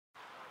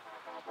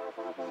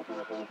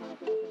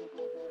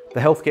The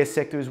healthcare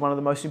sector is one of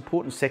the most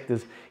important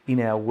sectors in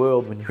our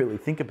world when you really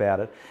think about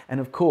it. And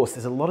of course,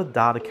 there's a lot of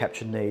data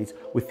capture needs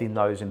within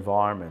those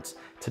environments.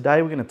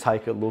 Today, we're going to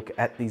take a look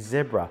at the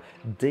Zebra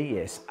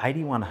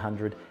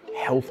DS8100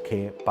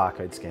 healthcare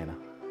barcode scanner.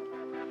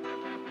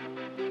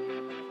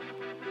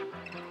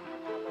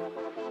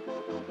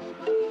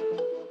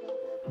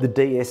 The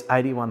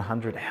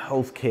DS8100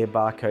 healthcare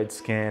barcode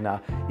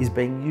scanner is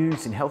being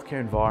used in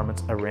healthcare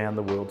environments around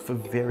the world for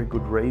very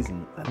good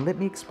reason. And let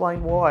me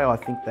explain why I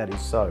think that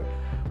is so.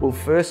 Well,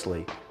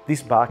 firstly,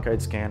 this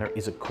barcode scanner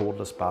is a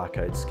cordless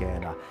barcode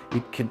scanner.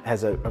 It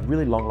has a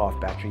really long life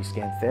battery,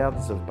 scan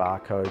thousands of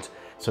barcodes,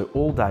 so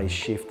all day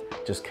shift,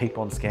 just keep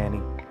on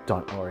scanning,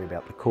 don't worry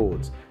about the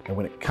cords. And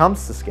when it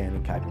comes to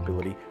scanning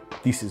capability,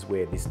 this is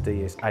where this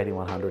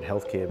DS8100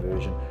 healthcare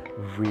version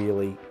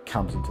really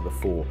comes into the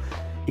fore.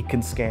 It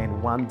can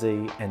scan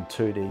 1D and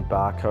 2D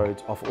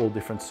barcodes off all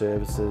different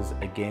services,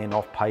 again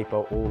off paper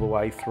all the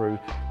way through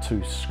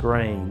to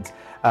screens,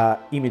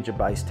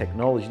 imager-based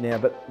technology now.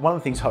 But one of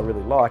the things I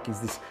really like is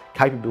this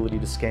capability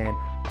to scan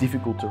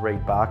difficult to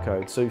read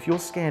barcodes. So if you're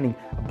scanning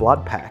a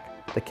blood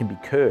pack that can be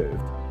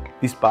curved,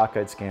 this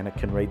barcode scanner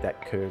can read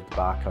that curved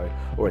barcode,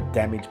 or a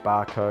damaged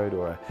barcode,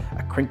 or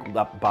a crinkled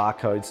up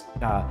barcode.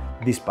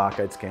 This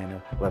barcode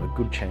scanner will have a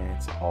good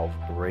chance of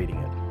reading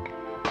it.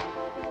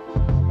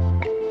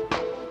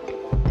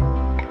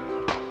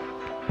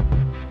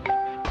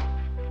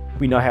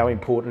 We know how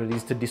important it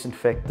is to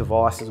disinfect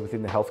devices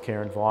within the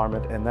healthcare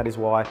environment, and that is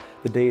why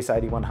the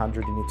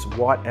DS8100 in its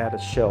white outer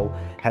shell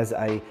has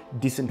a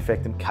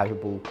disinfectant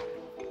capable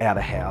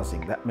outer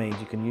housing. That means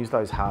you can use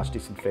those harsh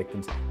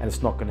disinfectants and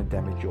it's not going to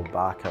damage your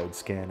barcode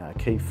scanner, a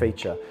key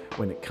feature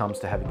when it comes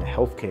to having a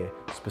healthcare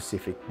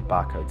specific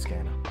barcode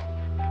scanner.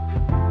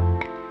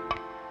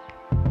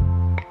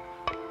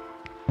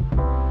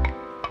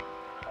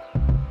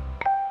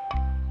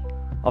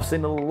 I've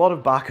seen a lot of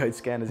barcode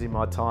scanners in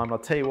my time. I'll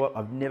tell you what,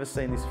 I've never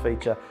seen this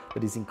feature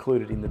that is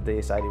included in the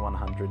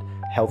DS8100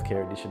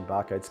 Healthcare Edition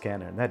barcode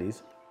scanner, and that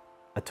is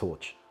a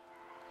torch.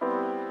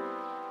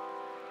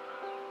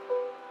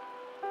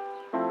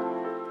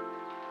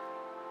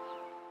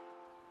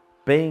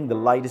 Being the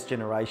latest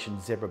generation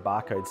Zebra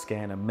barcode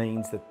scanner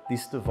means that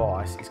this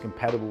device is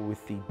compatible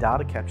with the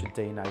data capture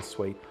DNA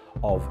suite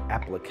of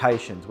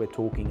applications. We're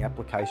talking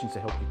applications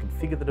to help you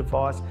configure the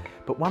device,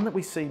 but one that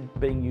we see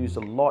being used a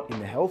lot in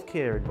the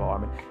healthcare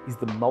environment is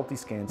the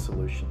multi-scan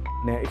solution.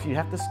 Now, if you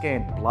have to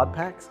scan blood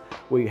packs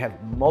where you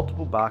have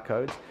multiple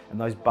barcodes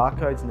and those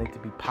barcodes need to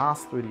be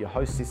passed through to your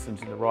host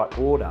systems in the right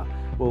order,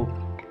 well,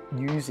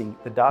 using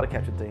the data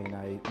capture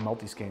DNA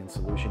multi-scan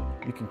solution,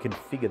 you can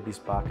configure this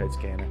barcode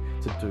scanner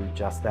to do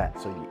just that.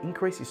 So you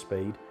increase your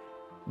speed,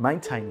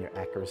 maintain your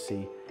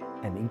accuracy,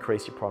 and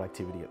increase your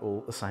productivity all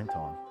at the same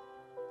time.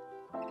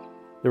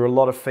 There are a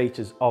lot of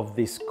features of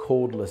this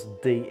cordless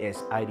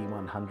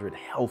DS8100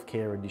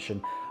 Healthcare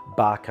Edition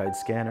barcode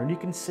scanner, and you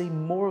can see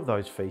more of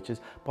those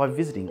features by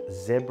visiting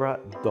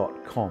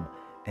zebra.com.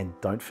 And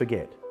don't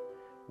forget,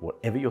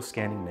 whatever your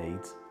scanning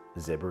needs,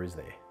 Zebra is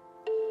there.